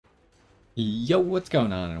Yo, what's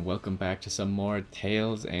going on? And welcome back to some more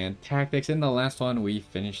Tales and Tactics. In the last one, we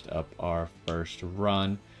finished up our first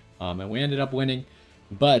run, and we ended up winning.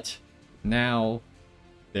 But now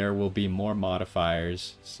there will be more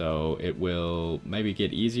modifiers, so it will maybe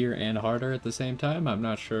get easier and harder at the same time. I'm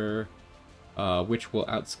not sure which will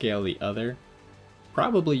outscale the other.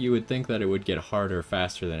 Probably you would think that it would get harder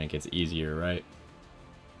faster than it gets easier, right?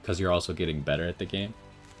 Because you're also getting better at the game.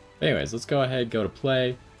 Anyways, let's go ahead, go to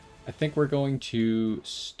play. I think we're going to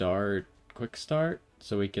start quick start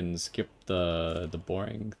so we can skip the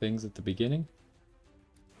boring things at the beginning.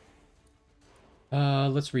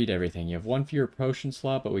 Let's read everything. You have one fewer potion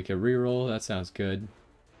slot, but we can reroll. That sounds good.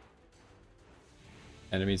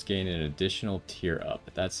 Enemies gain an additional tier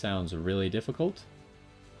up. That sounds really difficult.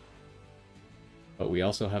 But we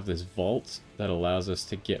also have this vault that allows us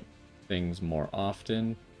to get things more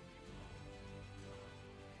often.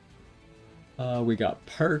 We got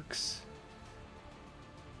perks.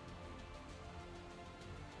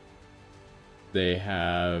 They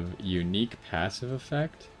have unique passive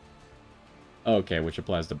effect. Okay, which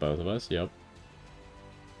applies to both of us, yep.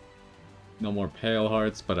 No more pale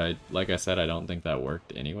hearts, but like I said, I don't think that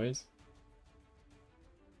worked anyways.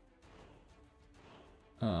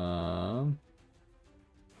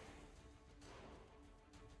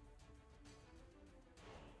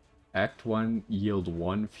 Act 1 yield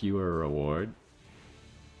 1 fewer reward.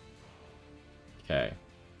 Okay.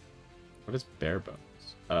 What is bare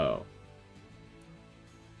bones? Oh.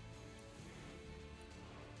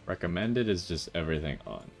 Recommended is just everything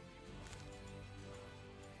on.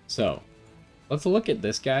 So, let's look at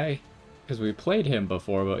this guy. Because we played him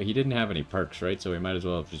before, but he didn't have any perks, right? So we might as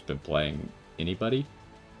well have just been playing anybody.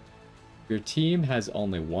 Your team has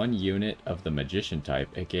only one unit of the Magician type.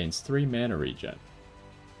 It gains 3 mana regen.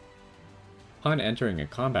 Upon entering a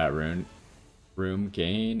combat room,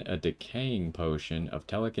 gain a decaying potion of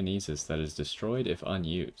telekinesis that is destroyed if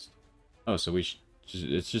unused. Oh, so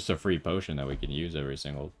it's just a free potion that we can use every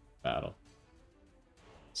single battle.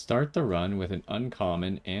 Start the run with an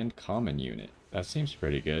uncommon and common unit. That seems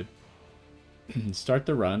pretty good. Start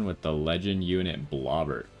the run with the legend unit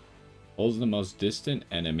Blobber. Holds the most distant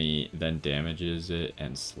enemy, then damages it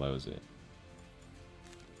and slows it.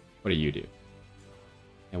 What do you do?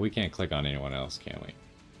 And we can't click on anyone else, can we?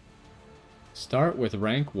 Start with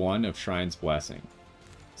rank 1 of Shrine's Blessing.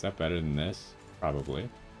 Is that better than this? Probably.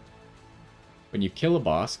 When you kill a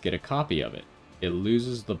boss, get a copy of it. It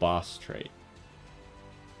loses the boss trait.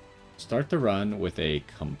 Start the run with a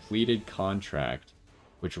completed contract,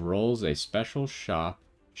 which rolls a special shop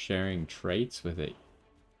sharing traits with it.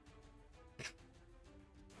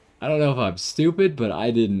 I don't know if I'm stupid, but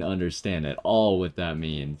I didn't understand at all what that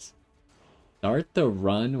means. Start the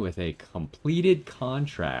run with a completed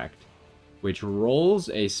contract, which rolls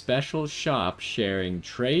a special shop sharing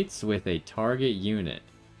traits with a target unit.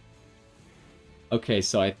 Okay,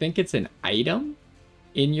 so I think it's an item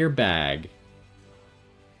in your bag.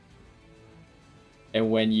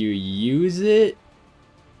 And when you use it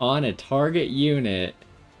on a target unit,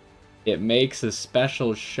 it makes a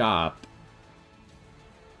special shop.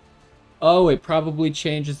 Oh, it probably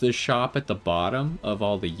changes the shop at the bottom of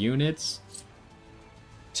all the units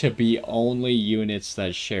to be only units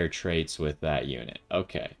that share traits with that unit.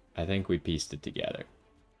 Okay, I think we pieced it together.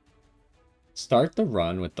 Start the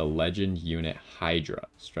run with the legend unit Hydra.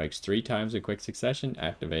 Strikes 3 times in quick succession,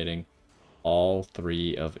 activating all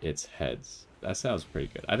 3 of its heads. That sounds pretty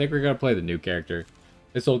good. I think we're going to play the new character.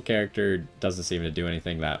 This old character doesn't seem to do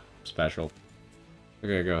anything that special. We're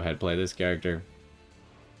going to go ahead and play this character.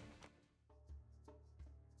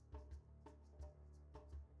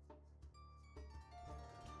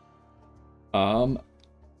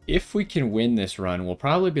 If we can win this run, we'll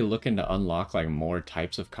probably be looking to unlock like more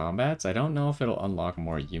types of combats. I don't know if it'll unlock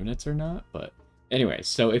more units or not, but anyway,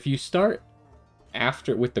 so if you start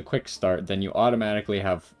after with the quick start, then you automatically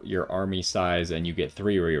have your army size and you get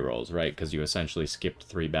 3 rerolls, right? Because you essentially skipped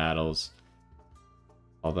 3 battles.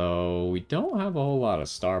 Although we don't have a whole lot of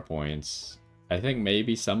star points. I think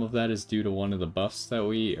maybe some of that is due to one of the buffs that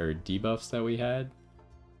or debuffs that we had.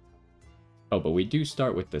 Oh, but we do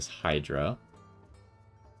start with this Hydra.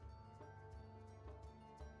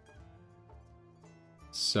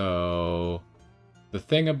 So, the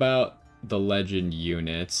thing about the legend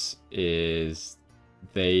units is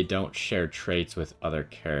they don't share traits with other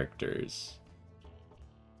characters.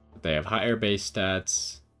 They have higher base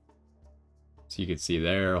stats. So you can see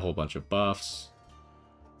there a whole bunch of buffs.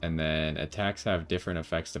 And then attacks have different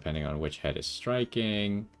effects depending on which head is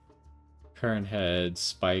striking. Current head,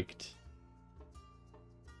 spiked.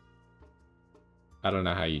 I don't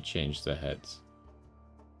know how you change the heads.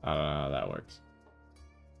 I don't know how that works.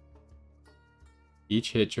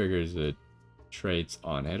 Each hit triggers the traits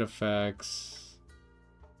on hit effects.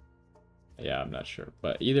 Yeah, I'm not sure.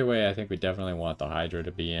 But either way, I think we definitely want the Hydra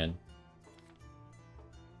to be in.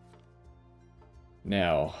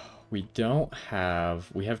 Now, we don't have...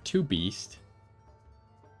 We have 2 Beast.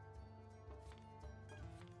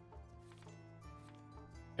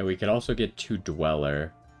 And we could also get 2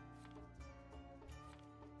 Dweller.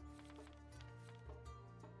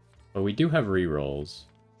 But we do have rerolls.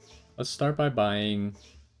 Let's start by buying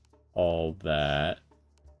all that.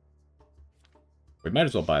 We might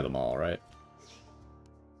as well buy them all, right?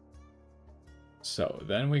 So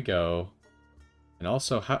then we go, and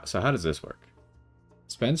also, how does this work?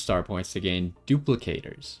 Spend star points to gain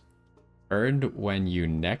duplicators, earned when you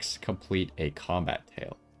next complete a combat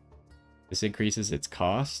tale. This increases its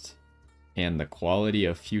cost and the quality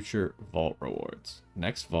of future vault rewards.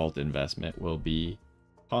 Next vault investment will be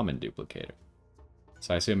common duplicator.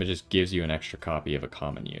 So I assume it just gives you an extra copy of a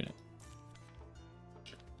common unit.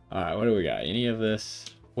 Alright, what do we got? Any of this?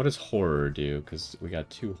 What does horror do? Because we got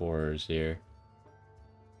 2 horrors here.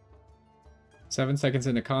 7 seconds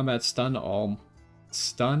into combat, stun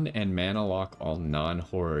and mana lock all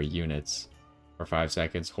non-horror units. For 5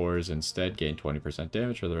 seconds, horrors instead gain 20%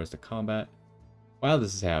 damage for the rest of combat. While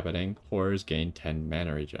this is happening, horrors gain 10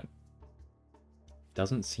 mana regen.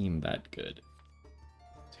 Doesn't seem that good.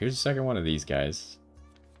 So here's the second one of these guys.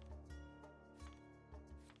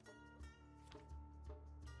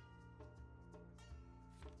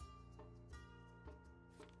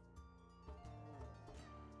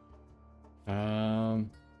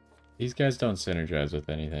 These guys don't synergize with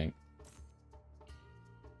anything.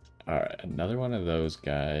 Alright, another one of those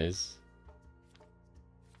guys.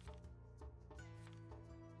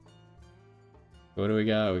 What do we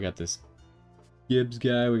got? We got this Gibbs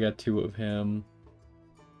guy. We got 2 of him.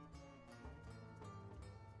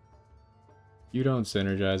 You don't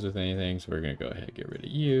synergize with anything, so we're going to go ahead and get rid of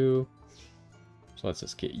you. So let's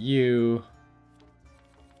just get you.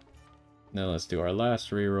 Now let's do our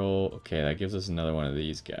last reroll. Okay, that gives us another one of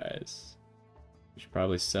these guys. We should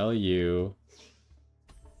probably sell you.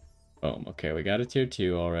 Boom. Okay, we got a tier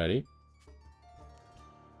 2 already.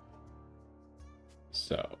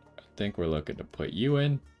 So, I think we're looking to put you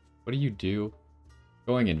in. What do you do?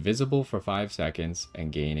 Going invisible for 5 seconds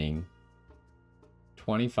and gaining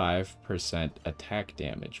 25% attack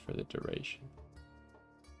damage for the duration.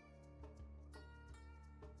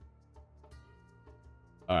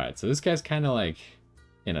 Alright, so this guy's kind of like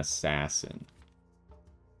an assassin.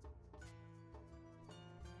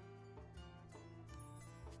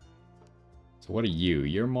 So what are you?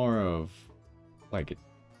 You're more of like a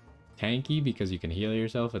tanky because you can heal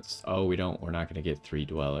yourself. It's we're not gonna get 3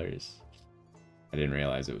 dwellers. I didn't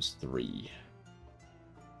realize it was 3.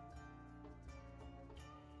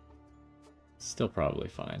 Still probably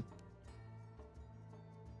fine.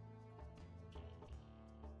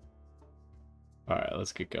 Alright,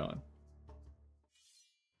 let's get going.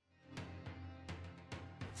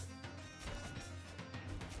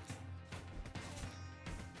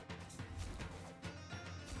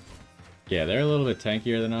 Yeah, they're a little bit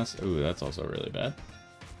tankier than us. Ooh, that's also really bad.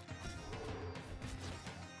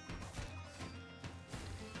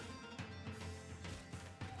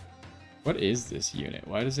 What is this unit?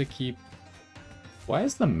 Why does it keep... Why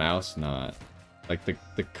is the mouse not... Like, the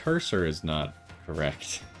cursor is not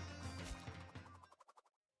correct.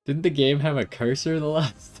 Didn't the game have a cursor the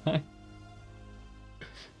last time?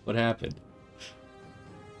 What happened?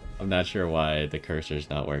 I'm not sure why the cursor's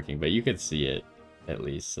not working, but you could see it at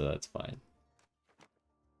least, so that's fine.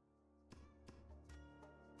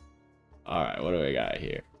 Alright, what do we got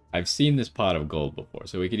here? I've seen this pot of gold before,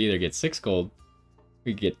 so we could either get 6 gold,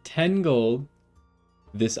 we could get 10 gold,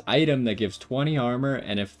 this item that gives 20 armor,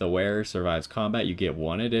 and if the wearer survives combat, you get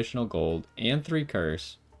 1 additional gold and 3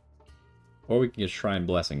 curse. Or we can get Shrine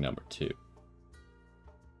Blessing number 2.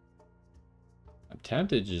 I'm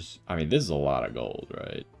tempted to just... I mean, this is a lot of gold,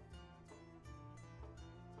 right?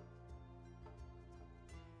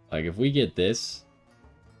 Like, if we get this,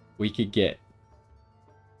 we could get...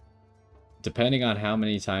 Depending on how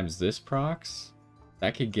many times this procs,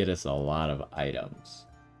 that could get us a lot of items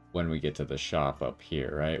when we get to the shop up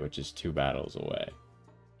here, right? Which is 2 battles away.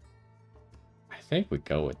 I think we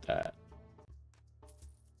go with that.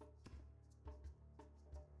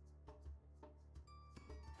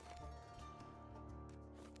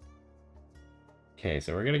 Okay,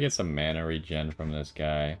 so we're gonna get some mana regen from this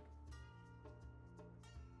guy.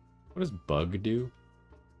 What does bug do?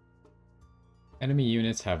 Enemy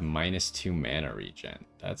units have -2 mana regen.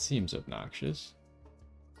 That seems obnoxious.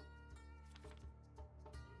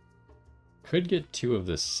 could get 2 of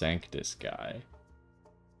the Sanctus guy.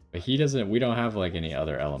 But he doesn't, we don't have like any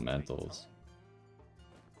other elementals.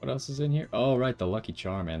 What else is in here? Oh, right, the Lucky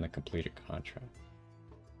Charm and the completed contract.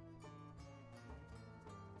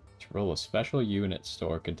 To roll a special unit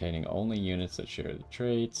store containing only units that share the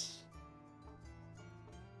traits.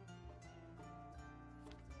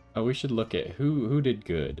 Oh, we should look at who did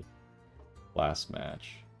good last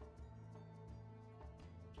match.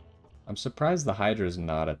 I'm surprised the Hydra's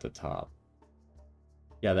not at the top.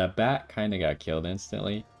 Yeah, that bat kind of got killed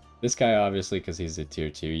instantly. This guy, obviously, because he's a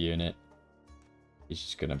tier 2 unit, he's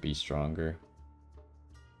just going to be stronger.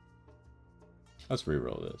 Let's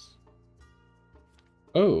reroll this.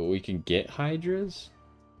 Oh, we can get Hydras?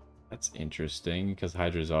 That's interesting, because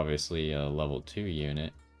Hydra's obviously a level 2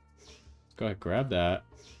 unit. Let's go ahead, grab that.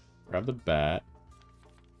 Grab the bat.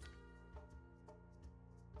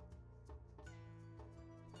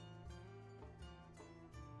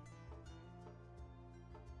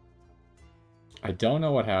 I don't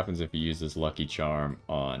know what happens if you use this Lucky Charm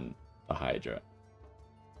on the Hydra.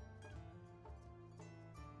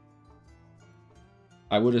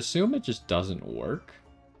 I would assume it just doesn't work.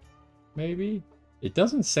 Maybe? It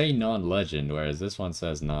doesn't say non-legend, whereas this one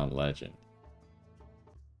says non-legend.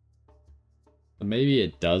 So maybe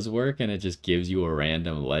it does work and it just gives you a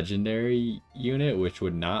random legendary unit, which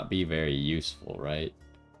would not be very useful, right?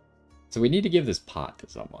 So we need to give this pot to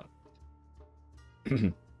someone.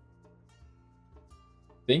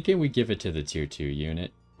 Thinking we give it to the tier 2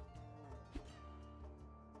 unit.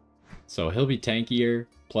 So he'll be tankier,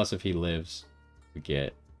 plus if he lives, we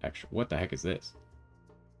get extra. What the heck is this?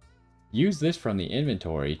 Use this from the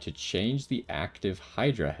inventory to change the active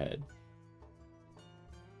Hydra head.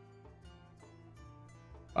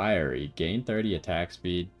 Fiery, gain 30 attack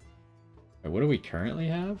speed. Wait, what do we currently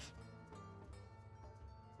have?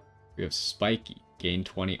 We have Spiky, gain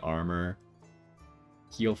 20 armor.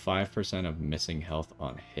 Heal 5% of missing health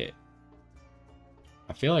on hit.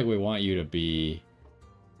 I feel like we want you to be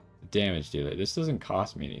a damage dealer. This doesn't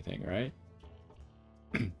cost me anything, right?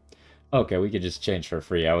 Okay, we could just change for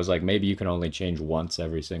free. I was like, maybe you can only change once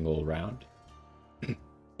every single round.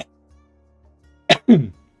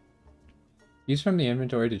 Use from the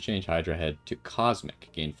inventory to change Hydra Head to Cosmic.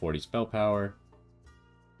 Gain 40 spell power.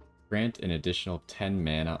 Grant an additional 10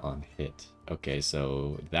 mana on hit. Okay,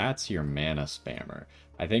 so that's your mana spammer.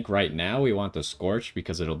 I think right now we want the Scorch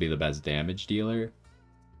because it'll be the best damage dealer.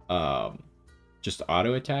 Just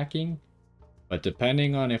auto-attacking. But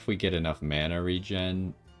depending on if we get enough mana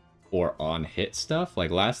regen or on-hit stuff.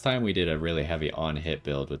 Like last time we did a really heavy on-hit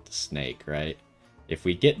build with the Snake, right? If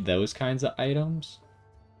we get those kinds of items,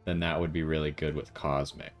 then that would be really good with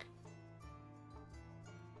Cosmic.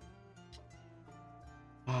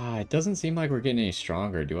 It doesn't seem like we're getting any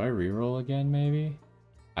stronger. Do I reroll again, maybe?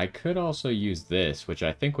 I could also use this, which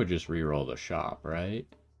I think would just reroll the shop, right?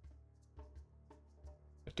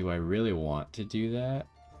 But do I really want to do that?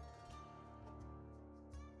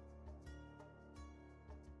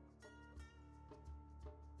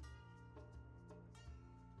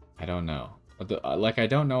 I don't know. Like, I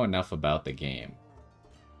don't know enough about the game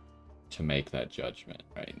to make that judgment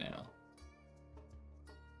right now.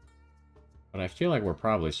 But I feel like we're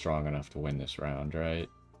probably strong enough to win this round, right?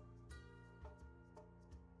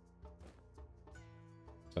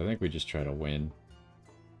 So I think we just try to win.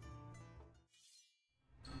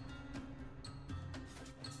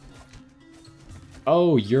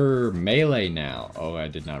 Oh, you're melee now. Oh, I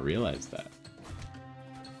did not realize that.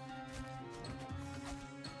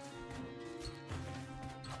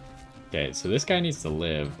 Okay, so this guy needs to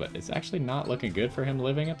live, but it's actually not looking good for him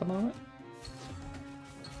living at the moment.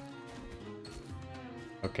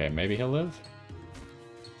 Okay, maybe he'll live?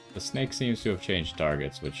 The snake seems to have changed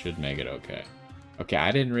targets, which should make it okay. Okay,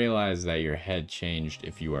 I didn't realize that your head changed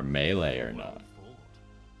if you were melee or not.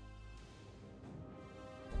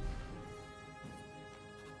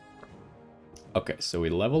 Okay, so we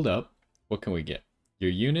leveled up. What can we get?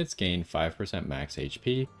 Your units gain 5% max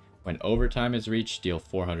HP. When overtime is reached, deal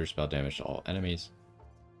 400 spell damage to all enemies.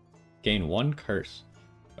 Gain 1 curse.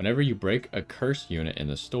 Whenever you break a curse unit in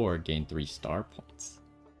the store, gain 3 star points.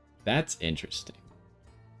 That's interesting.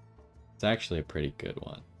 It's actually a pretty good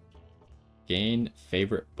one. Gain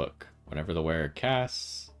favorite book. Whenever the wearer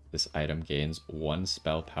casts, this item gains 1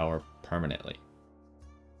 spell power permanently.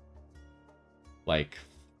 Like,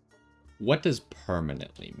 what does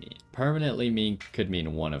permanently mean? Permanently could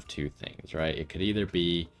mean one of two things, right? It could either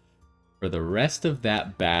be for the rest of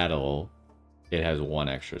that battle, it has 1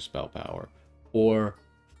 extra spell power. Or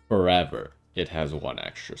forever, it has 1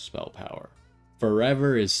 extra spell power.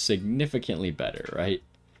 Forever is significantly better, right?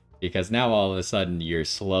 Because now all of a sudden you're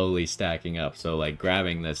slowly stacking up. So like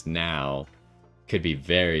grabbing this now could be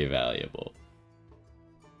very valuable.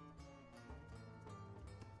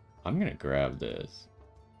 I'm gonna grab this.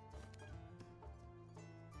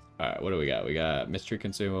 Alright, what do we got? We got mystery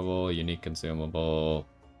consumable, unique consumable,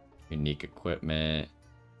 unique equipment.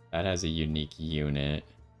 That has a unique unit.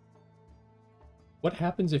 What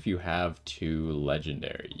happens if you have 2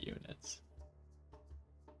 legendary units?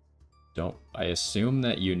 I assume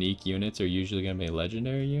that unique units are usually going to be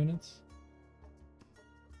legendary units?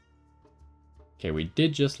 Okay, we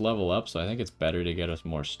did just level up, so I think it's better to get us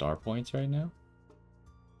more star points right now.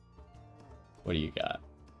 What do you got?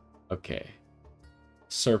 Okay.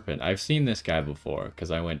 Serpent. I've seen this guy before,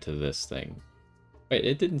 because I went to this thing. Wait,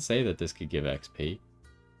 it didn't say that this could give XP.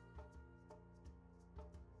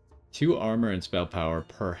 2 armor and spell power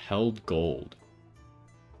per held gold.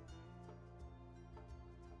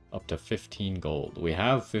 Up to 15 gold. We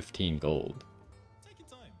have 15 gold.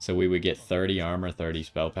 So we would get 30 armor, 30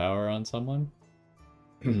 spell power on someone.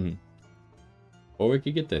 Or we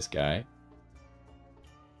could get this guy.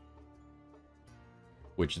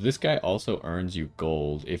 Which this guy also earns you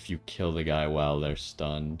gold if you kill the guy while they're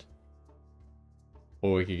stunned.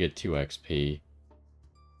 Or we could get 2 XP.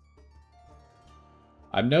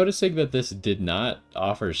 I'm noticing that this did not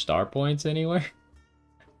offer star points anywhere.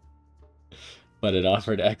 But it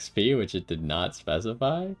offered XP, which it did not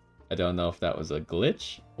specify. I don't know if that was a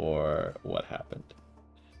glitch or what happened.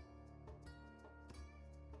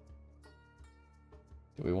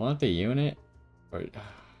 Do we want the unit? Or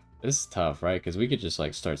this is tough, right? Because we could just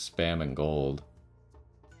like start spamming gold.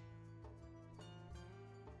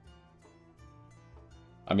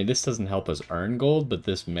 I mean, this doesn't help us earn gold, but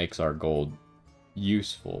this makes our gold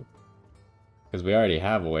useful. Because we already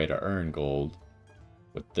have a way to earn gold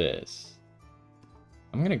with this.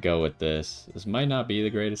 I'm going to go with this. This might not be the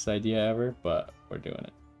greatest idea ever, but we're doing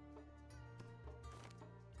it.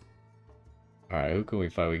 Alright, who can we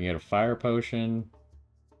fight? We can get a fire potion.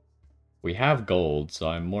 We have gold, so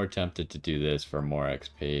I'm more tempted to do this for more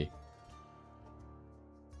XP.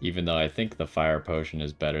 Even though I think the fire potion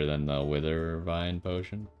is better than the wither vine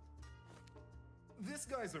potion. This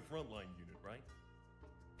guy's a frontline unit, right?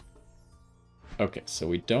 Okay, so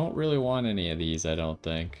we don't really want any of these, I don't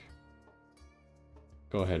think.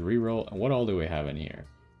 Go ahead, reroll. And what all do we have in here?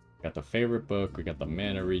 We got the favorite book, we got the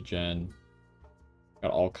mana regen.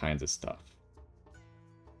 Got all kinds of stuff.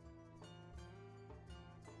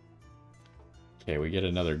 Okay, we get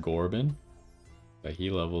another Gorbin. But he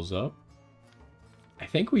levels up. I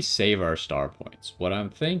think we save our star points. What I'm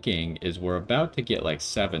thinking is we're about to get like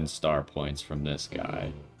 7 star points from this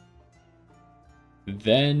guy.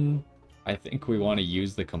 Then I think we want to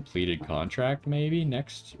use the completed contract maybe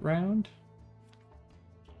next round.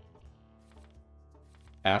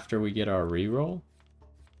 After we get our reroll.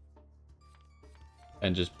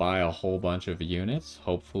 And just buy a whole bunch of units.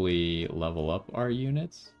 Hopefully level up our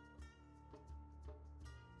units.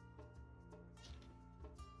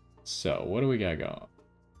 So, what do we got going?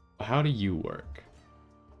 How do you work?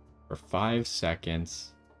 For 5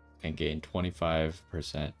 seconds and gain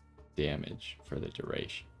 25% damage for the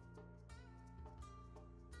duration.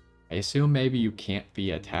 I assume maybe you can't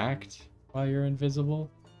be attacked while you're invisible.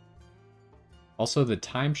 Also, the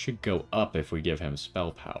time should go up if we give him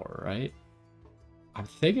spell power, right? I'm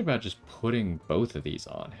thinking about just putting both of these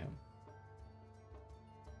on him.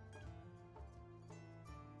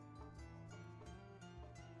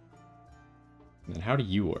 And how do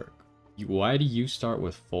you work? Why do you start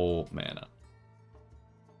with full mana?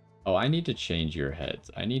 Oh, I need to change your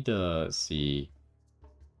heads. I need to see.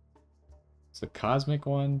 It's the cosmic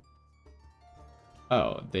one.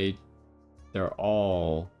 Oh, they're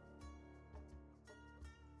all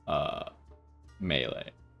melee.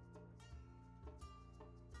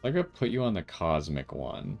 I'm gonna put you on the cosmic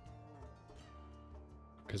one.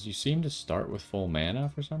 Because you seem to start with full mana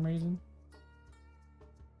for some reason.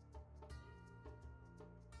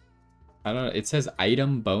 I don't know. It says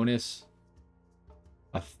item bonus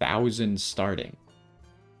 1,000 starting.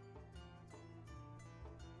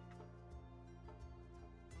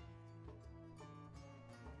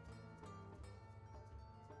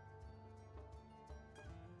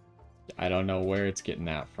 I don't know where it's getting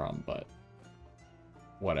that from, but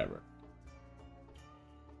whatever.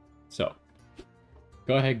 So,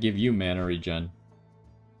 go ahead, give you mana regen.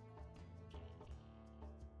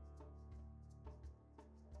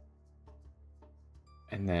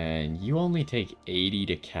 And then you only take 80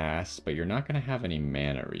 to cast, but you're not going to have any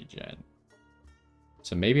mana regen.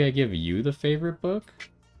 So maybe I give you the favorite book?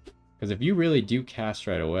 Because if you really do cast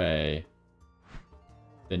right away,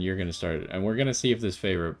 then you're going to start it. And we're going to see if this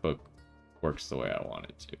favorite book works the way I want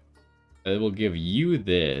it to. It will give you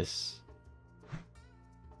this.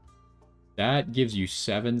 That gives you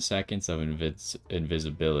 7 seconds of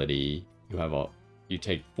invisibility. You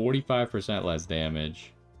take 45% less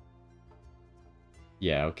damage.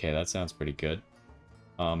 Yeah, okay, that sounds pretty good.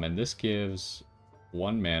 And this gives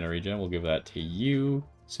 1 mana regen. We'll give that to you.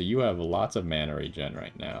 So you have lots of mana regen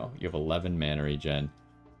right now. You have 11 mana regen.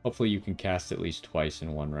 Hopefully you can cast at least twice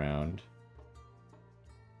in 1 round.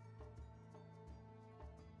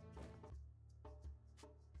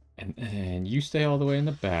 And you stay all the way in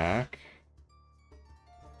the back.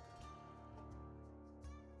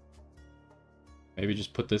 Maybe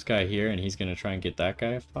just put this guy here and he's going to try and get that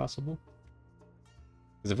guy if possible.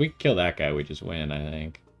 Because if we kill that guy, we just win, I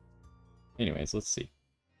think. Anyways, let's see.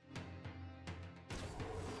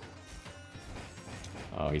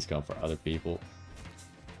 Oh, he's going for other people.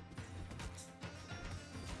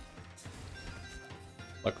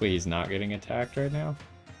 Luckily, he's not getting attacked right now.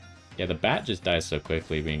 Yeah, the bat just dies so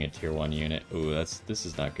quickly being a tier 1 unit. Ooh, this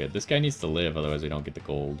is not good. This guy needs to live, otherwise we don't get the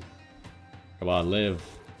gold. Come on, live.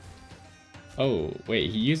 Oh,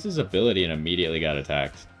 wait, he used his ability and immediately got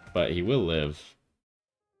attacked. But he will live.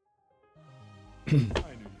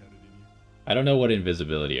 I don't know what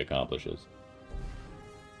invisibility accomplishes.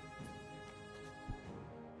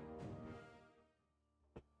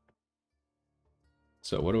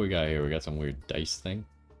 So what do we got here? We got some weird dice thing.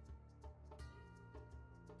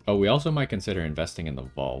 Oh, we also might consider investing in the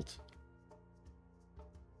vault.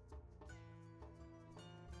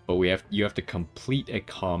 But you have to complete a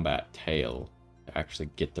combat tale to actually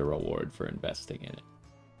get the reward for investing in it.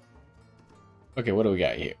 Okay, what do we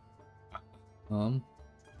got here?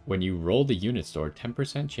 When you roll the unit store,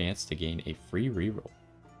 10% chance to gain a free reroll.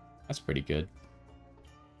 That's pretty good.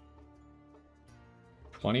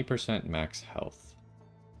 20% max health.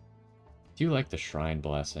 Do you like the Shrine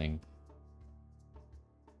Blessing?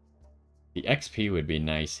 The XP would be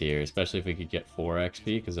nice here, especially if we could get 4 XP,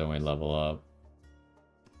 because then we level up.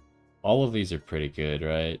 All of these are pretty good,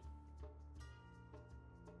 right?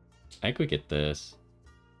 I think we get this.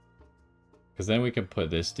 Because then we can put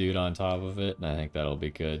this dude on top of it, and I think that'll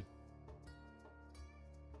be good.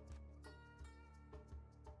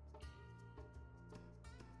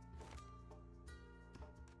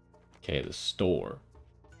 Okay, the store.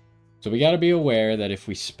 So we gotta be aware that if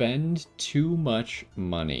we spend too much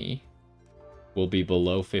money, we'll be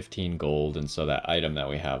below 15 gold, and so that item that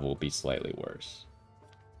we have will be slightly worse.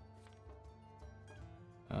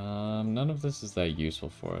 None of this is that useful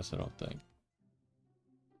for us, I don't think.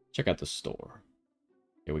 Check out the store.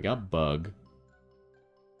 Okay, we got Bug.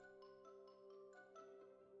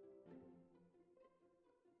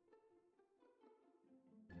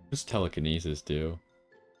 What does Telekinesis do?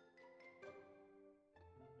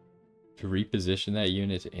 To reposition that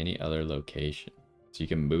unit to any other location. So you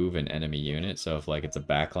can move an enemy unit. So if like it's a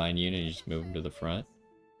backline unit, you just move them to the front.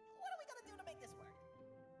 What are we gonna do to make this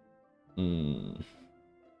work?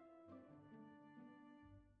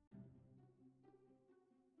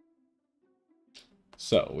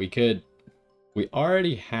 So we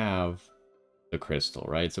already have the crystal,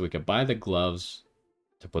 right? So we could buy the gloves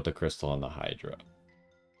to put the crystal on the Hydra.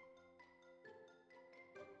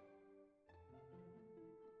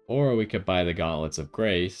 Or we could buy the Gauntlets of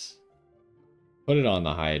Grace, put it on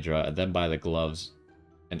the Hydra, and then buy the gloves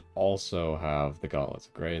and also have the Gauntlets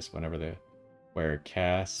of Grace whenever they wear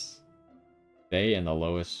casts. They and the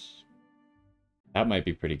lowest. That might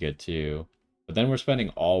be pretty good too. But then we're spending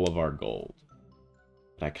all of our gold.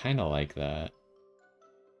 But I kind of like that.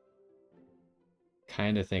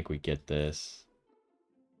 Kind of think we get this.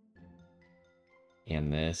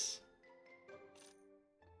 And this.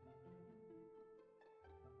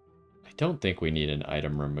 I don't think we need an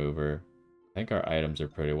item remover. I think our items are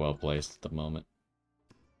pretty well placed at the moment.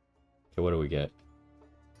 Okay, what do we get?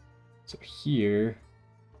 So here,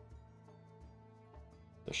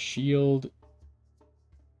 the shield.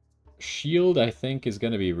 Shield, I think, is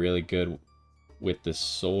going to be really good with the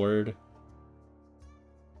sword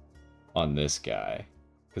on this guy,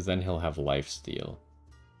 because then he'll have lifesteal.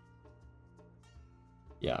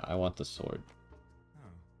 Yeah, I want the sword. Oh,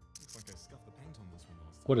 looks like I scuffed the paint on this one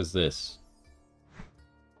last time. What is this?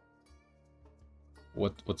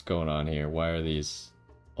 What's going on here? Why are these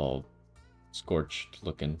all scorched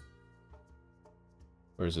looking?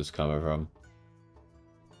 Where's this coming from?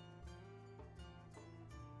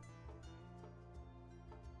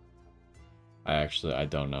 I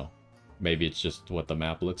don't know. Maybe it's just what the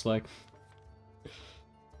map looks like.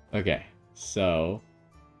 Okay, so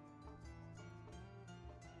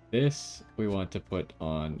this we want to put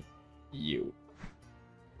on you.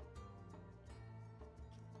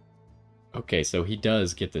 Okay, so he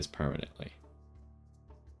does get this permanently.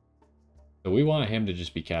 So we want him to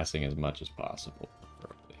just be casting as much as possible,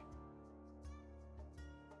 preferably.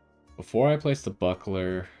 Before I place the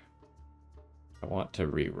buckler, I want to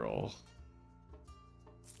reroll.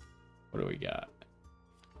 What do we got?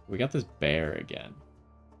 We got this bear again.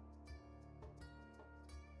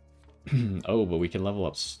 Oh, but we can level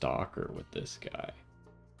up Stalker with this guy.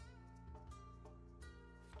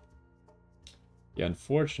 The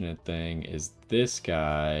unfortunate thing is this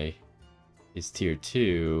guy is tier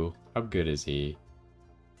 2. How good is he?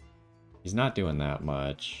 He's not doing that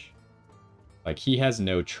much. Like, he has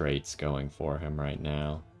no traits going for him right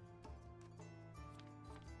now.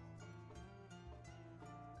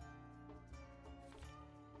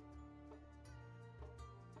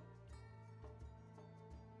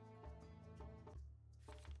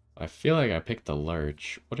 I feel like I picked the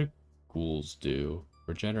Lurch. What do ghouls do?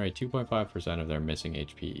 Regenerate 2.5% of their missing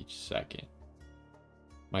HP each second.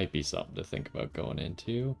 Might be something to think about going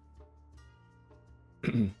into.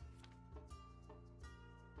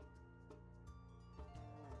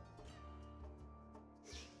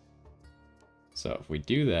 So if we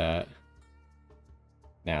do that...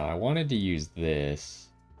 Now, I wanted to use this.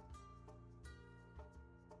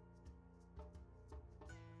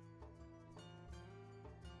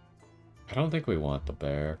 I don't think we want the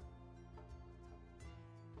bear.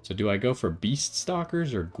 So do I go for beast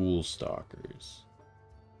stalkers or ghoul stalkers?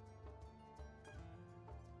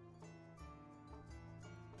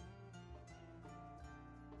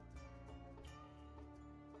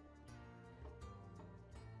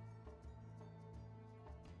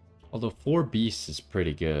 Although 4 beasts is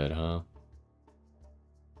pretty good, huh?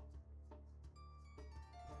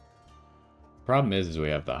 Problem is we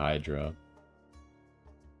have the Hydra.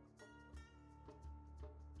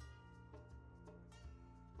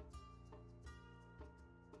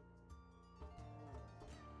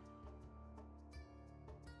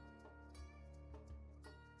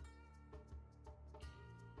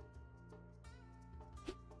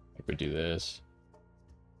 If we do this.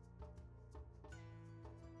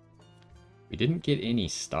 We didn't get any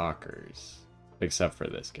stalkers, except for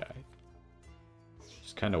this guy.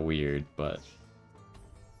 It's kind of weird, but...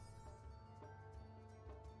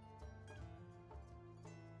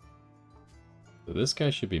 So this guy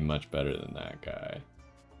should be much better than that guy.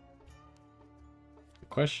 The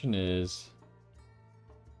question is...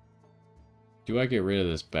 Do I get rid of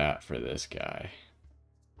this bat for this guy?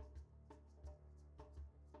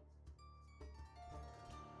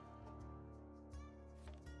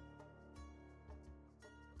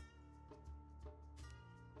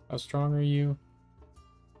 How strong are you?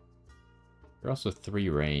 You're also 3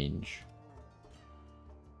 range.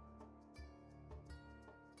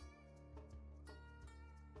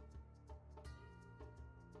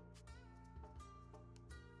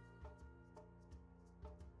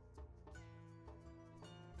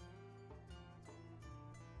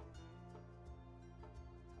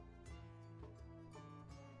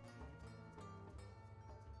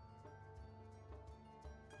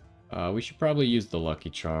 We should probably use the Lucky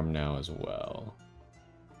Charm now as well.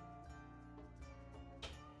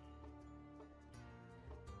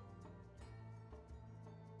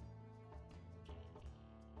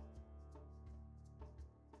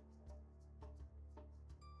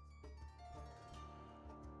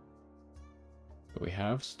 So we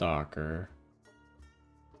have Stalker.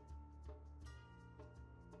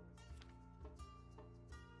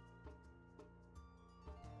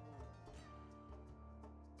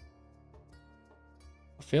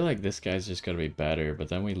 I feel like this guy's just gonna be better, but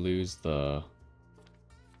then we lose the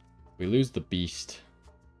beast.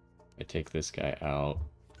 I take this guy out.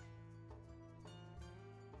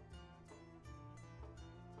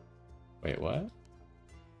 Wait, what?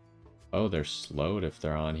 Oh, they're slowed if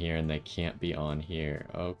they're on here and they can't be on here.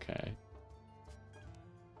 Okay.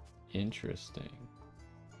 Interesting.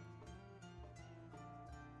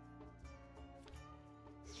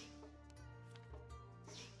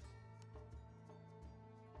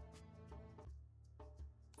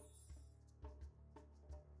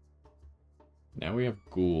 Now we have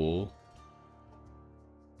Ghoul.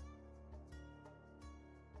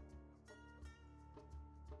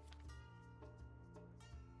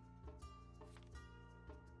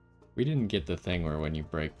 We didn't get the thing where when you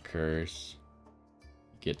break curse,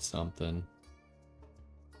 you get something.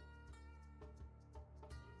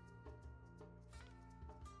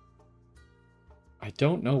 I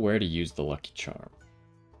don't know where to use the Lucky Charm,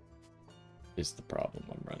 is the problem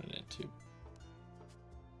I'm running into.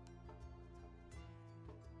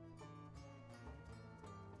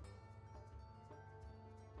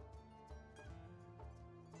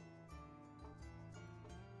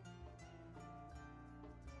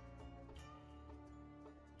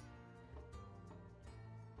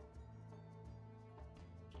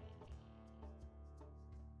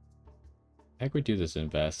 I think we do this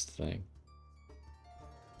invest thing.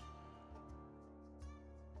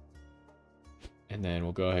 And then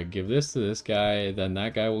we'll go ahead and give this to this guy. Then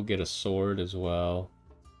that guy will get a sword as well.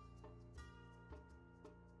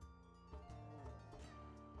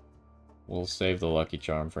 We'll save the lucky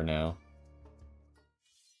charm for now.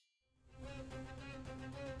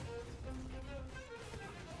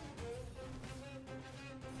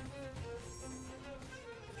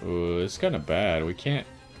 Ooh, it's kind of bad. We can't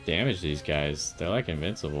damage these guys. They're like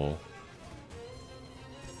invincible.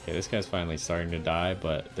 Okay, this guy's finally starting to die,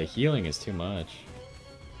 but the healing is too much.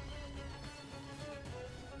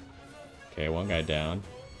 Okay, one guy down.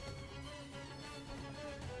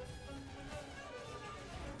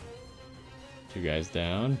 Two guys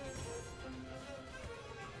down.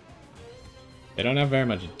 They don't have very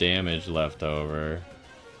much damage left over.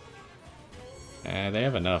 They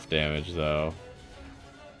have enough damage, though.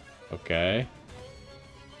 Okay.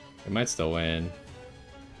 We might still win.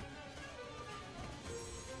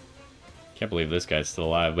 Can't believe this guy's still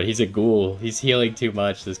alive, but he's a ghoul. He's healing too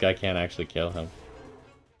much. This guy can't actually kill him.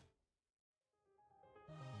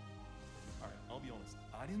 Alright, I'll be honest.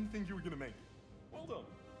 I didn't think you were gonna make it. Well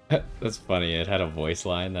done. That's funny. It had a voice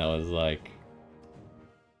line that was like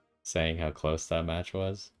saying how close that match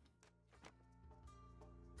was.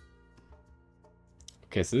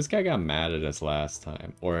 Okay, so this guy got mad at us last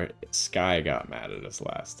time. Or Sky got mad at us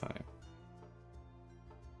last time.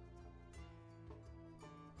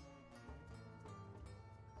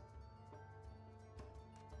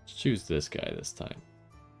 Let's choose this guy this time.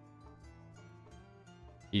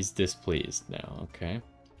 He's displeased now, okay.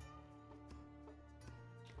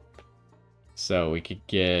 So we could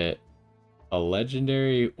get a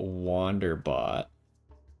legendary Wanderbot.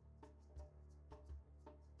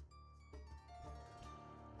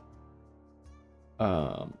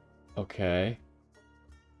 Okay.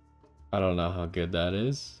 I don't know how good that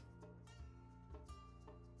is.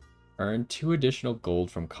 Earn 2 additional gold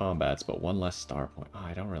from combats, but 1 less star point. Oh,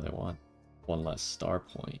 I don't really want 1 less star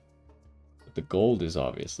point. But the gold is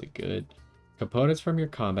obviously good. Components from your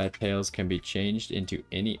combat tales can be changed into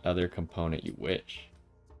any other component you wish.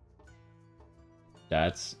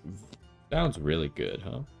 That's... sounds really good,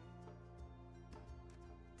 huh?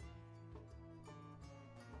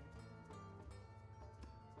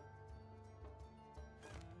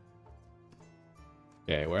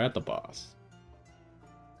 Okay, we're at the boss.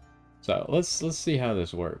 So let's see how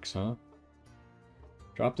this works, huh?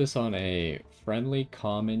 Drop this on a friendly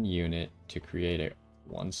common unit to create a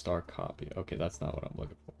 1-star copy. Okay, that's not what I'm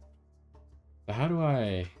looking for. So how do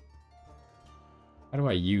I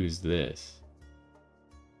use this?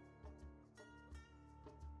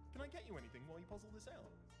 Can I get you anything while you puzzle this out?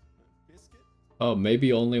 A biscuit? Oh,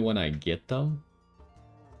 maybe only when I get them?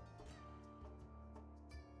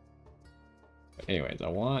 Anyways, I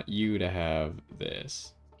want you to have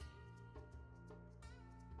this.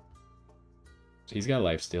 So he's got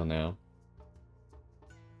lifesteal now.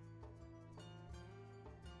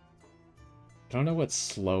 I don't know what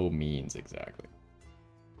slow means exactly.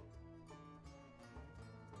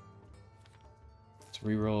 Let's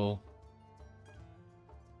reroll.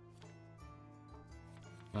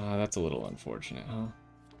 That's a little unfortunate, huh?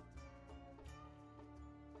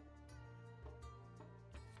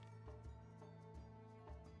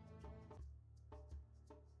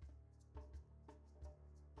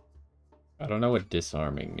 I don't know what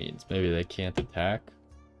disarming means. Maybe they can't attack?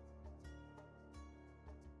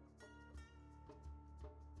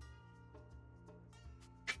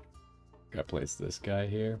 Gotta place this guy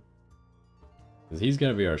here. Because he's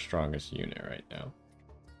gonna be our strongest unit right now.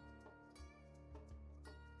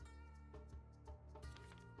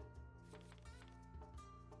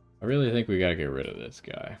 I really think we gotta get rid of this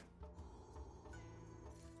guy.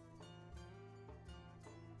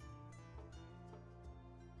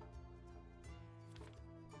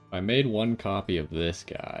 I made 1 copy of this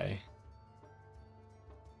guy.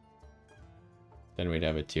 Then we'd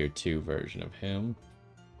have a tier 2 version of him.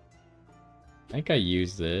 I think I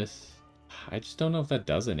use this. I just don't know if that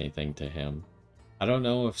does anything to him. I don't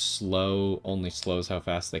know if slow only slows how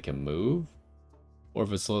fast they can move, or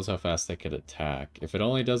if it slows how fast they could attack. If it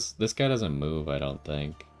only does, this guy doesn't move, I don't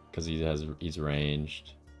think, because he's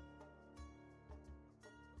ranged.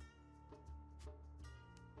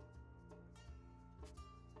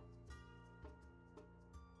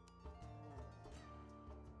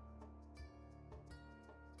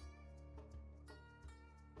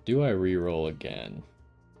 Do I reroll again?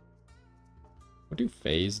 What do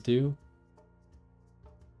phase do?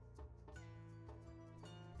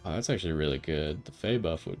 Oh, that's actually really good. The Fey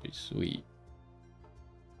buff would be sweet.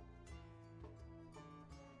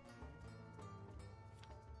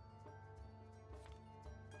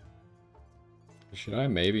 Should I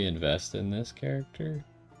maybe invest in this character?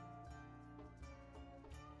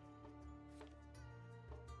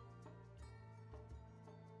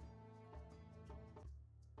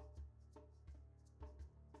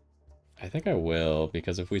 I think I will,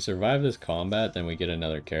 because if we survive this combat, then we get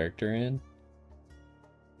another character in.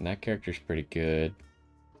 And that character's pretty good.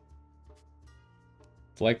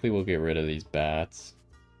 It's likely we'll get rid of these bats.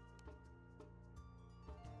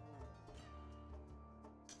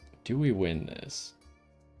 Do we win this?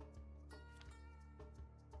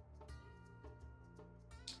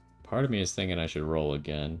 Part of me is thinking I should roll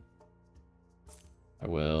again. I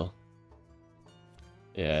will.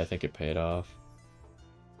 Yeah, I think it paid off.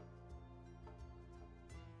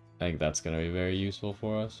 I think that's going to be very useful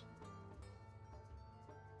for us.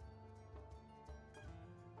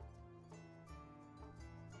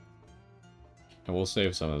 And we'll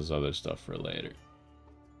save some of this other stuff for later.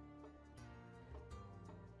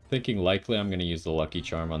 Thinking likely I'm going to use the Lucky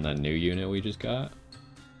Charm on that new unit we just got.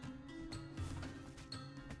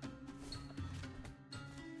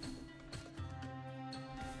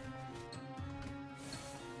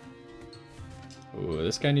 Ooh,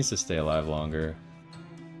 this guy needs to stay alive longer.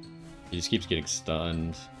 He just keeps getting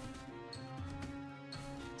stunned.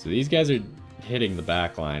 So these guys are hitting the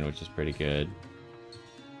back line, which is pretty good.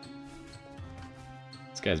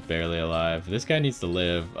 This guy's barely alive. This guy needs to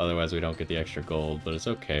live, otherwise we don't get the extra gold, but it's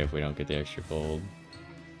okay if we don't get the extra gold.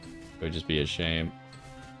 It would just be a shame.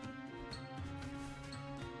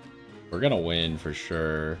 We're gonna win for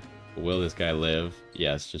sure. Will this guy live?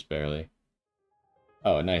 Yes, just barely.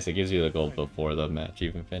 Oh, nice. It gives you the gold before the match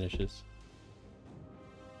even finishes.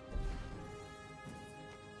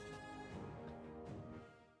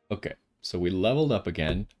 Okay, so we leveled up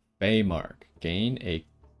again. Baymark. Gain a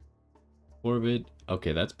Orbit.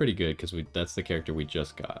 Okay, that's pretty good because that's the character we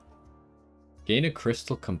just got. Gain a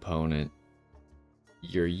crystal component.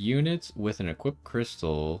 Your units with an equipped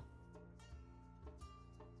crystal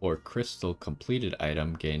or crystal completed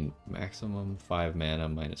item gain maximum 5 mana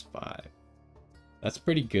 -5. That's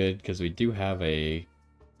pretty good because we do have a...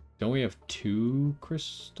 Don't we have 2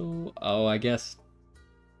 crystal? Oh, I guess...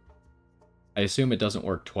 I assume it doesn't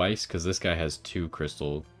work twice because this guy has 2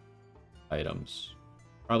 crystal items.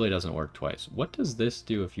 Probably doesn't work twice. What does this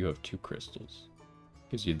do if you have 2 crystals?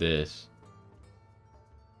 Gives you this.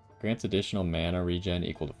 Grants additional mana regen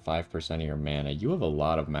equal to 5% of your mana. You have a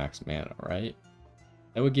lot of max mana, right?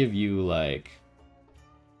 That would give you like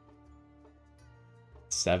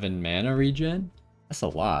 7 mana regen? That's a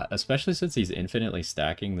lot, especially since he's infinitely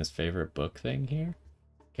stacking this favorite book thing here.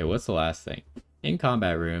 Okay, what's the last thing? In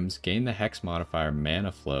combat rooms, gain the hex modifier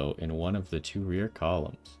mana flow in one of the 2 rear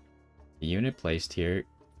columns. The unit placed here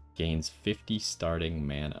gains 50 starting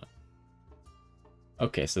mana.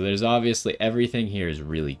 Okay, so there's obviously everything here is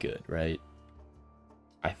really good, right?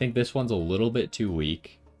 I think this one's a little bit too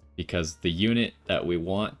weak because the unit that we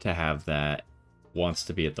want to have that wants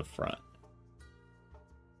to be at the front.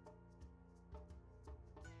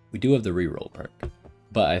 We do have the reroll perk,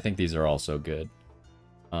 but I think these are also good.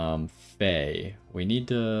 Faye. We need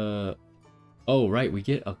to... Oh, right, we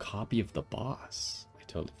get a copy of the boss. I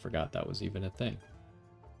totally forgot that was even a thing.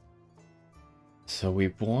 So we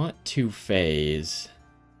want 2 Fays.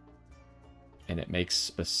 And it makes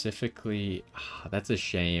specifically... that's a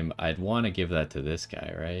shame. I'd want to give that to this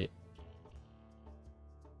guy, right?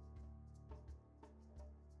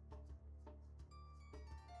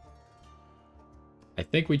 I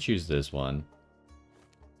think we choose this one.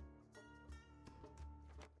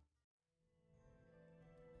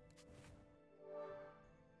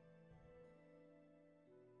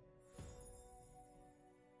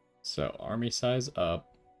 So, army size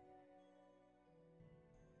up.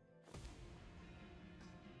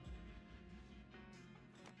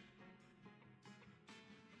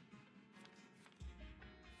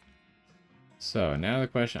 So, now the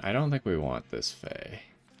question, I don't think we want this Fae.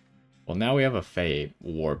 Well, now we have a Fae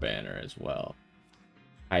War Banner as well.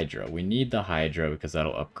 Hydra. We need the Hydra because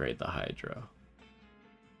that'll upgrade the Hydra.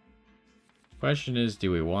 Question is,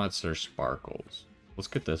 do we want Sir Sparkles? Let's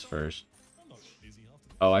get this first.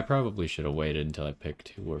 Oh, I probably should have waited until I picked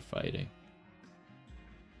who we're fighting.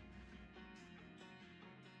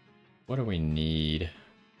 What do we need?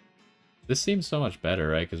 This seems so much better,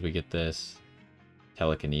 right? Because we get this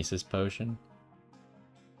telekinesis potion.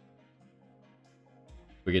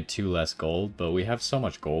 We get 2 less gold, but we have so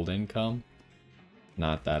much gold income.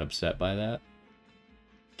 Not that upset by that.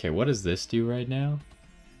 Okay, what does this do right now?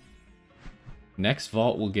 Next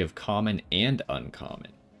vault will give common and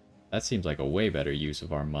uncommon. That seems like a way better use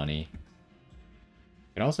of our money.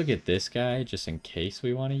 We can also get this guy just in case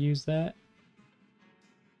we want to use that.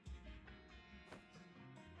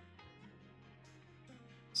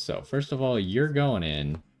 So, first of all, you're going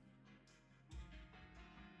in.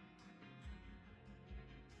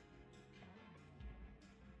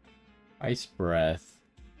 Ice Breath.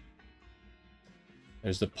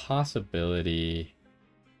 There's a possibility...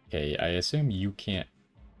 Okay, I assume you can't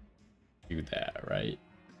do that, right?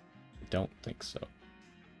 I don't think so.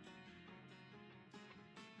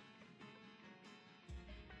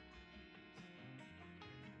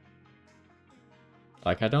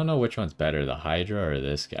 Like, I don't know which one's better, the Hydra or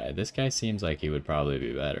this guy. This guy seems like he would probably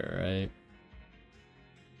be better, right?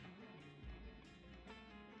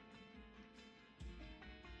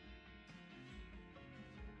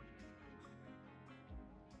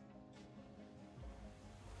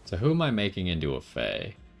 So who am I making into a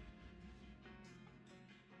Fae?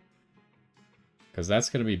 Because that's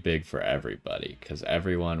going to be big for everybody, because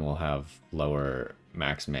everyone will have lower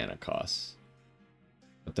max mana costs.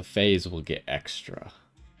 But the Faes will get extra.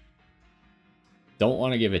 Don't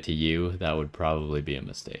want to give it to you, that would probably be a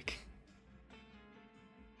mistake.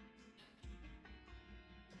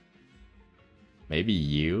 Maybe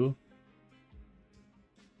you?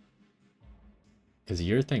 Because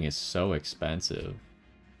your thing is so expensive.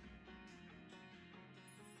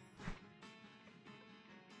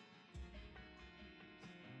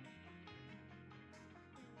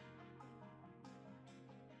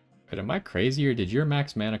 But am I crazy or did your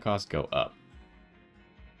max mana cost go up?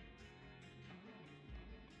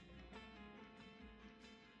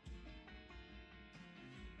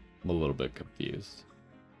 I'm a little bit confused.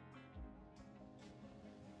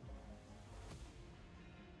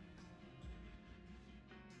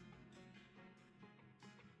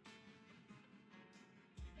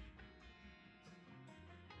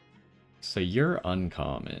 So you're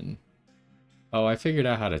uncommon. Oh, I figured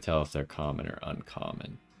out how to tell if they're common or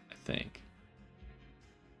uncommon, I think.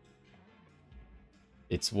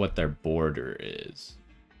 It's what their border is.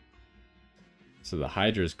 So the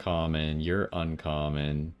Hydra's common, you're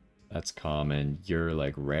uncommon, that's common, you're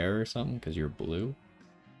like rare or something because you're blue.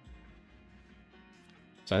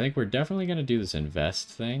 So I think we're definitely going to do this invest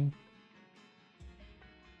thing.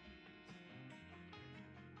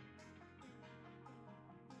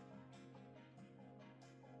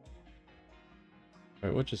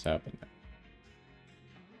 Wait, what just happened there?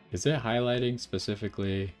 Is it highlighting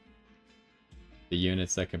specifically the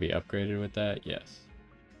units that can be upgraded with that? Yes.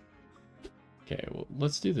 Okay, well,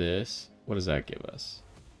 let's do this. What does that give us?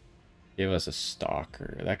 Give us a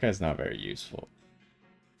Stalker. That guy's not very useful.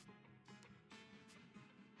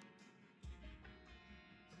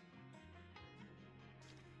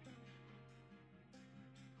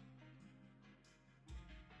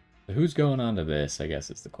 So who's going on to this, I guess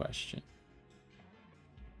is the question.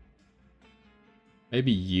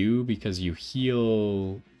 Maybe you, because you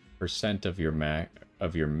heal percent of your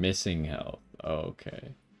missing health. Oh,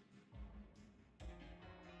 okay.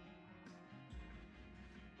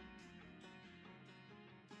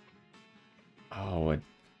 Oh,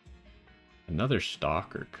 another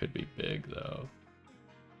Stalker could be big, though.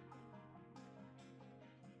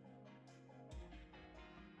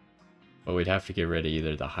 But we'd have to get rid of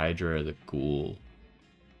either the Hydra or the Ghoul.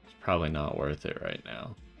 It's probably not worth it right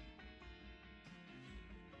now.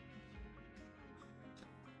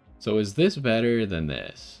 So is this better than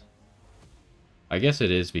this? I guess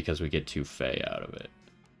it is because we get 2 Fae out of it.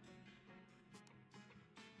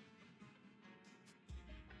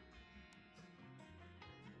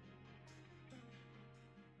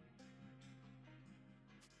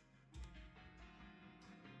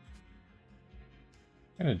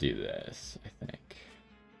 I'm gonna do this, I think.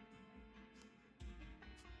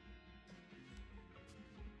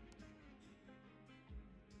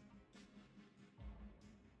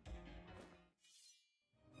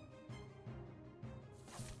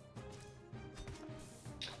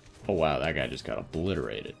 Oh wow, that guy just got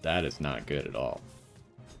obliterated. That is not good at all.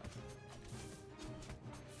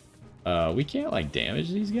 We can't like damage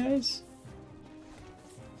these guys?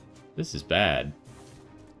 This is bad.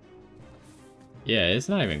 Yeah, it's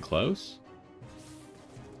not even close.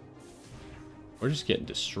 We're just getting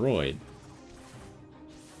destroyed.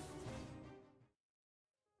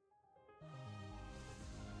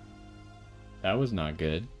 That was not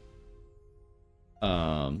good.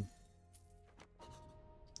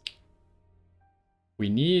 We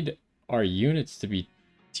need our units to be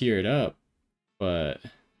tiered up, but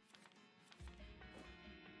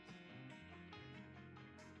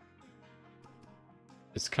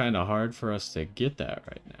it's kind of hard for us to get that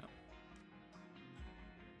right now.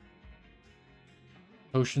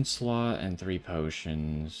 Potion slot and 3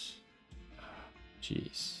 potions.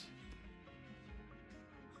 Jeez.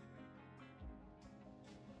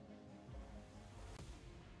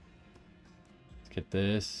 Get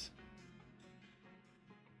this.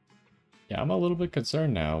 Yeah, I'm a little bit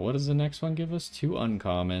concerned now. What does the next one give us? 2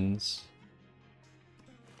 uncommons.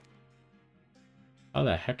 How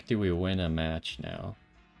the heck do we win a match now?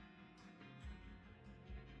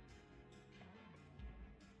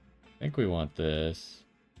 I think we want this.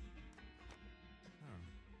 Oh,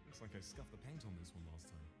 looks like I scuffed the paint on this one last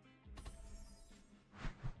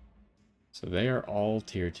time. So they are all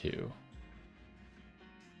tier 2.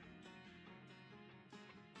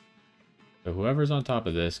 So whoever's on top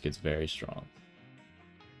of this gets very strong.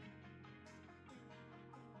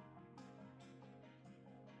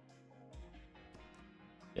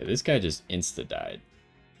 Yeah, this guy just insta-died.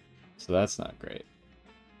 So that's not great.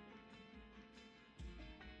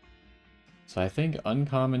 So I think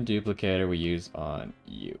uncommon duplicator we use on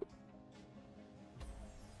you.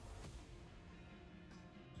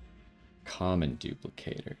 Common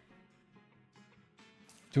duplicator.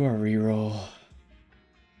 Do a reroll.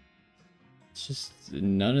 It's just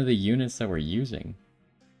none of the units that we're using.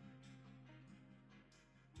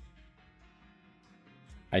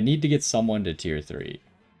 I need to get someone to tier 3.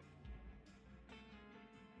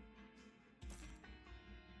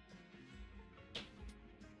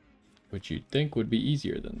 Which you'd think would be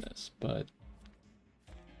easier than this, but...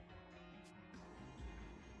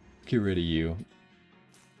 Get rid of you.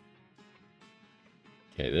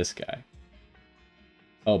 Okay, this guy.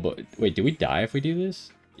 Oh, but wait, do we die if we do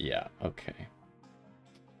this? Yeah, okay.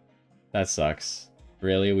 That sucks.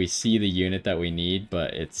 Really, we see the unit that we need,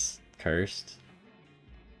 but it's cursed.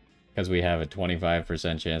 Because we have a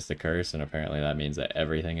 25% chance to curse, and apparently that means that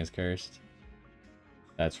everything is cursed.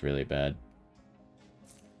 That's really bad.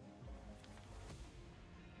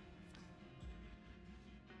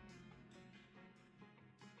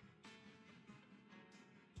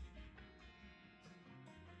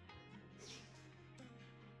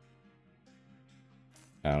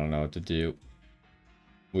 I don't know what to do.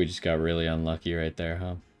 We just got really unlucky right there,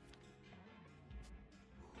 huh?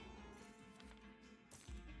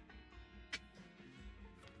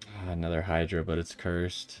 Another Hydra, but it's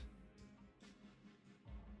cursed.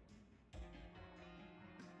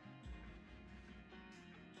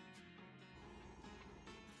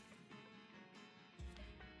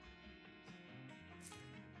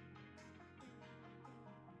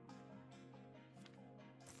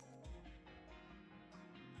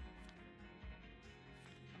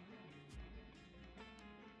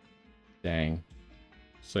 Dang.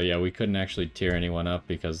 So yeah, we couldn't actually tier anyone up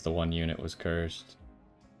because the one unit was cursed.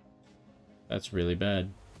 That's really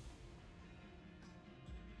bad.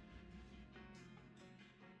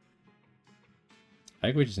 I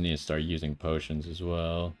think we just need to start using potions as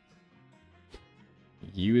well.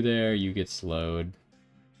 You there, you get slowed.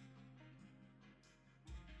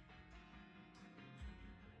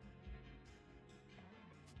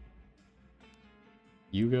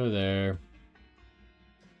 You go there.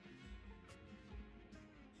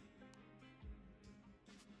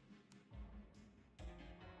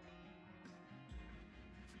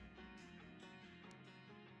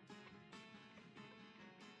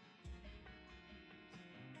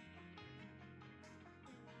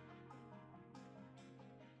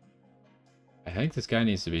 I think this guy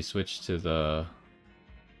needs to be switched to the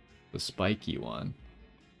spiky one.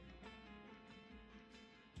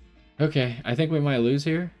 Okay, I think we might lose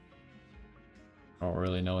here. I don't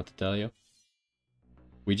really know what to tell you.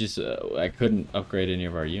 We just, I couldn't upgrade any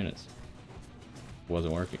of our units. It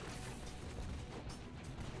wasn't working.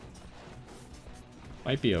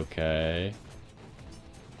 Might be okay.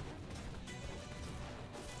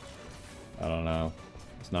 I don't know.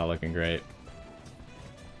 It's not looking great.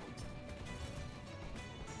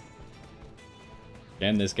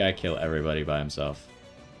 Can this guy kill everybody by himself?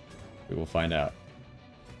 We will find out.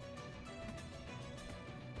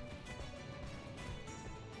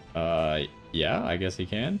 Yeah, I guess he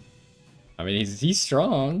can. I mean, he's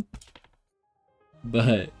strong,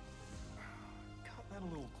 but Cut that a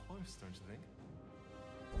little close, don't you think?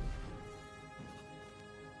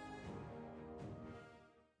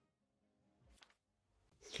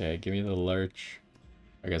 okay. Give me the lurch.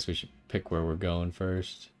 I guess we should pick where we're going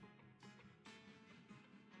first.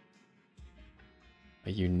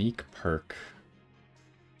 A unique perk.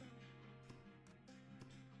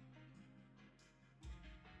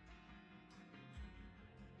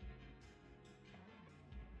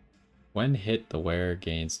 When hit, the wearer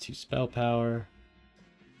gains 2 spell power.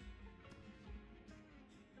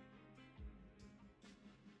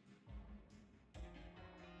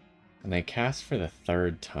 And they cast for the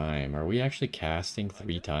 3rd time. Are we actually casting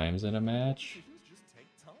 3 times in a match? Just take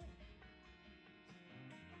time.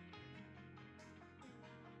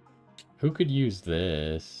 Who could use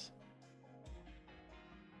this?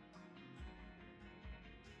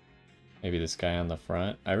 Maybe this guy on the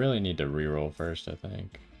front. I really need to reroll first, I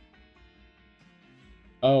think.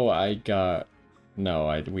 Oh, I got...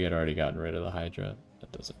 No, we had already gotten rid of the Hydra.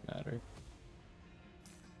 That doesn't matter.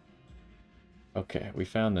 Okay, we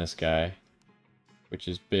found this guy, which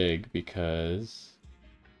is big because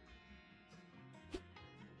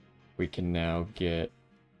we can now get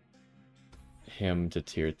him to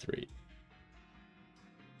tier 3.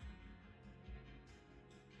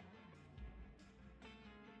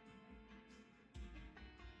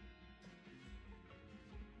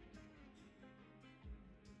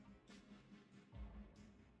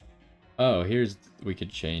 Oh, we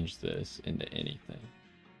could change this into anything.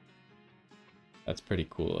 That's pretty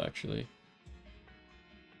cool, actually.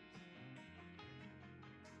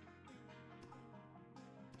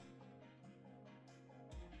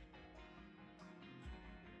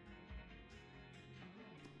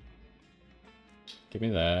 Give me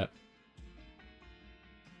that.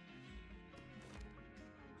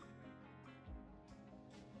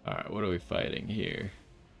 Alright, what are we fighting here?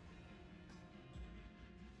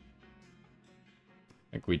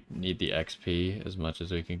 I think we need the XP as much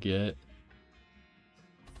as we can get.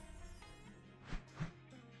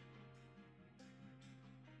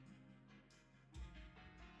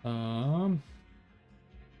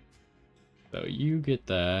 So you get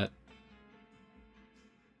that.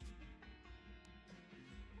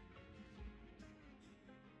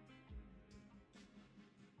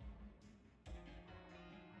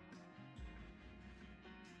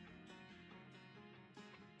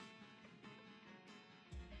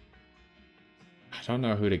 I don't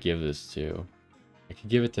know who to give this to. I could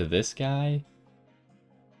give it to this guy.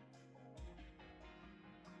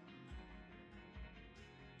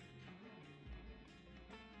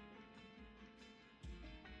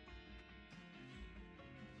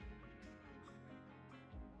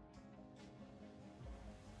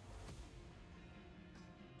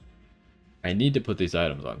 I need to put these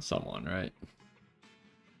items on someone, right?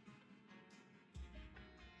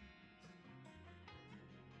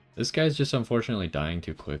 This guy's just unfortunately dying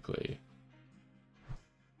too quickly.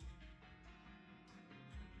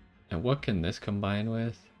 And what can this combine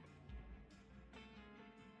with?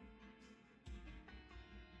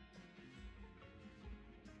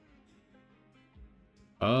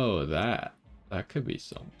 Oh, that. That could be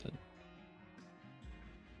something.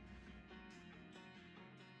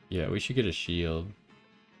 Yeah, we should get a shield.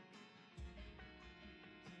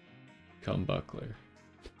 Come buckler.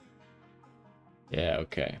 Yeah,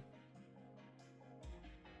 okay.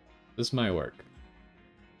 This might work.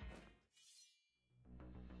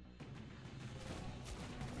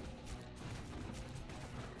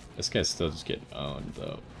 This guy's still just getting owned,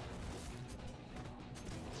 though.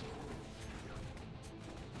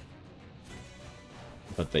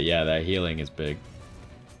 But yeah, that healing is big.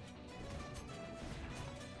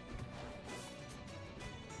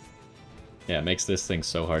 Yeah, it makes this thing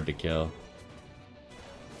so hard to kill.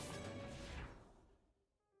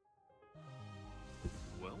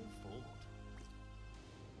 Well fought.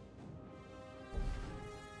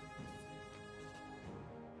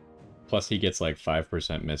 Plus he gets like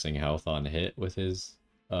 5% missing health on hit with his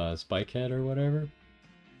spike head or whatever.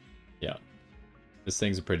 Yeah. This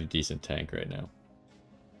thing's a pretty decent tank right now.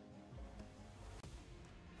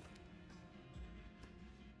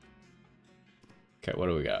 Okay, what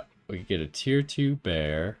do we got? We could get a tier 2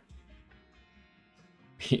 bear.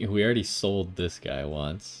 We already sold this guy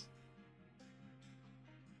once.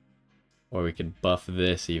 Or we can buff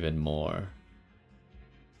this even more.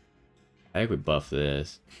 I think we buff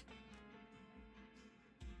this.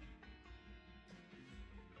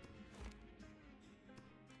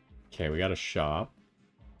 Okay, we got a shop.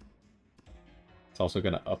 It's also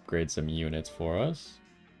going to upgrade some units for us.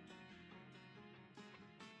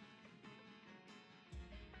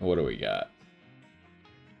 What do we got?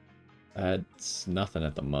 That's nothing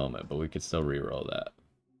at the moment, but we could still reroll that.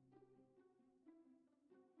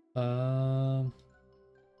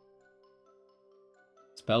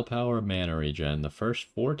 Spell power, mana regen. The first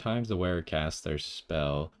 4 times the wearer casts their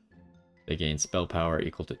spell, they gain spell power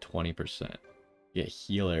equal to 20%. Yeah,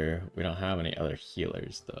 healer. We don't have any other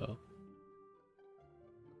healers, though.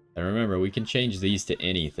 And remember, we can change these to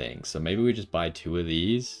anything. So maybe we just buy 2 of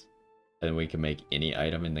these, and we can make any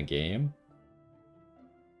item in the game.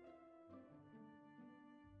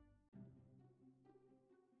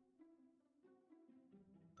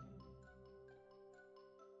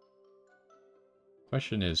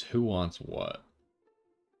 Question is, who wants what?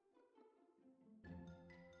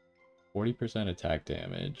 40% attack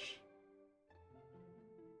damage.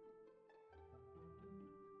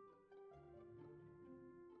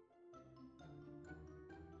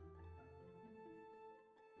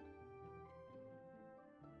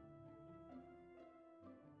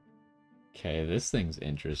 Okay, this thing's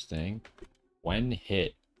interesting. When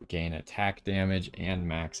hit, gain attack damage and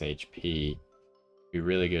max HP. Be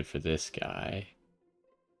really good for this guy.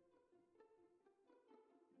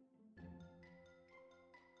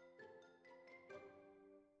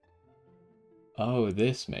 Oh,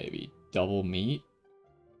 this maybe. Double meat.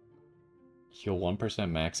 Heal 1%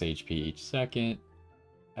 max HP each second.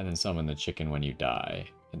 And then summon the chicken when you die.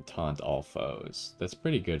 And taunt all foes. That's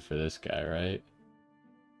pretty good for this guy, right?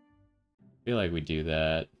 I feel like we do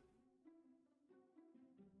that.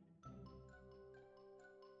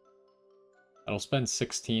 That'll spend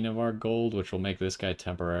 16 of our gold, which will make this guy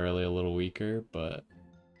temporarily a little weaker, but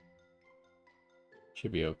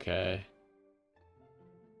should be okay.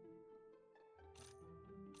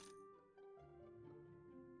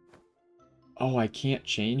 Oh, I can't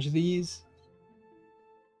change these?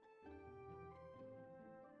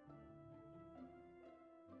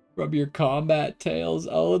 From your combat tails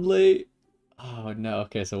only? Oh no,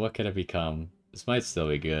 okay, so what could it become? This might still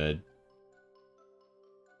be good.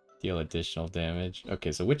 Deal additional damage.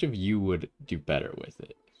 Okay, so which of you would do better with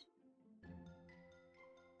it?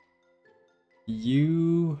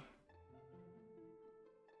 You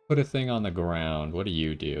put a thing on the ground. What do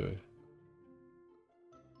you do?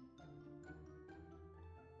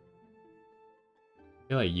 I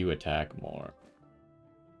feel like you attack more.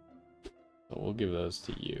 So we'll give those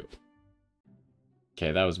to you.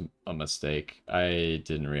 Okay, that was a mistake. I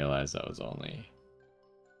didn't realize that was only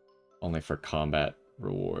for combat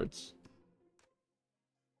rewards.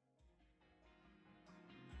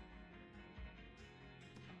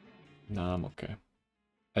 No, I'm okay.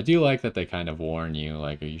 I do like that they kind of warn you,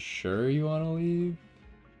 like, are you sure you want to leave?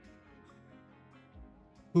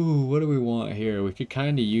 Ooh, what do we want here? We could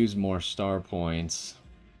kind of use more star points.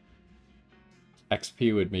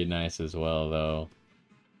 XP would be nice as well, though.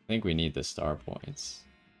 I think we need the star points.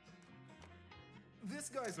 This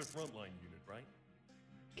guy's a frontline unit, right?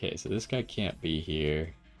 Okay, so this guy can't be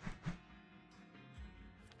here.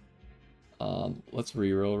 Let's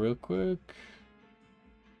reroll real quick.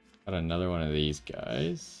 Got another one of these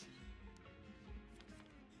guys.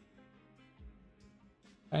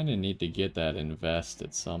 Kinda need to get that invest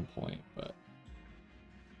at some point, but...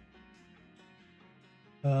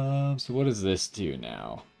 so what does this do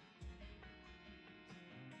now?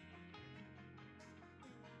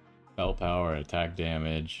 Spell power, attack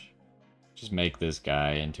damage. Just make this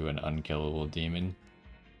guy into an unkillable demon.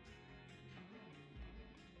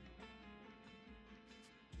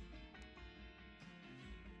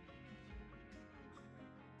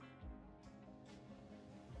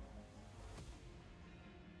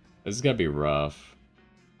 This is gonna be rough.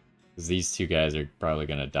 Because these two guys are probably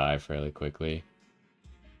gonna die fairly quickly.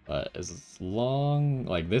 But as long...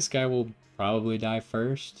 like, this guy will probably die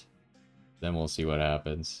first. Then we'll see what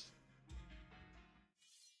happens.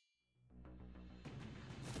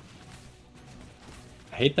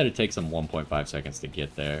 I hate that it takes them 1.5 seconds to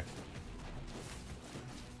get there.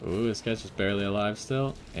 Ooh, this guy's just barely alive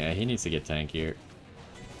still. Yeah, he needs to get tankier.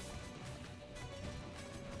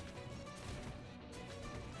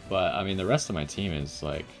 But, I mean, the rest of my team is,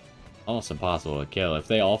 like, almost impossible to kill. If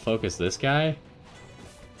they all focus this guy,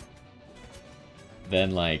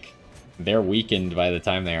 then, like, they're weakened by the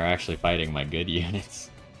time they are actually fighting my good units.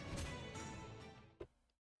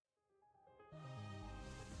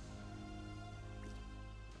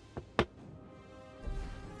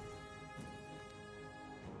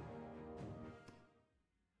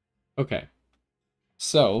 Okay.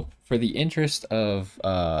 So, for the interest of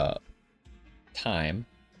time,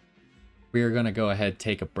 we are going to go ahead,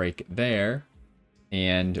 take a break there,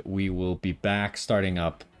 and we will be back starting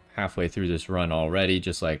up halfway through this run already,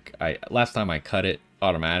 just like last time I cut it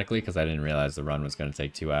automatically because I didn't realize the run was going to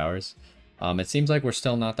take 2 hours. It seems like we're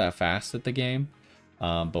still not that fast at the game,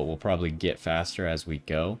 but we'll probably get faster as we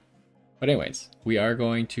go. But anyways, we are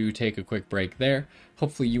going to take a quick break there.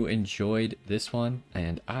 Hopefully you enjoyed this one,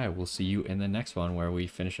 and I will see you in the next one where we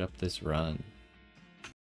finish up this run.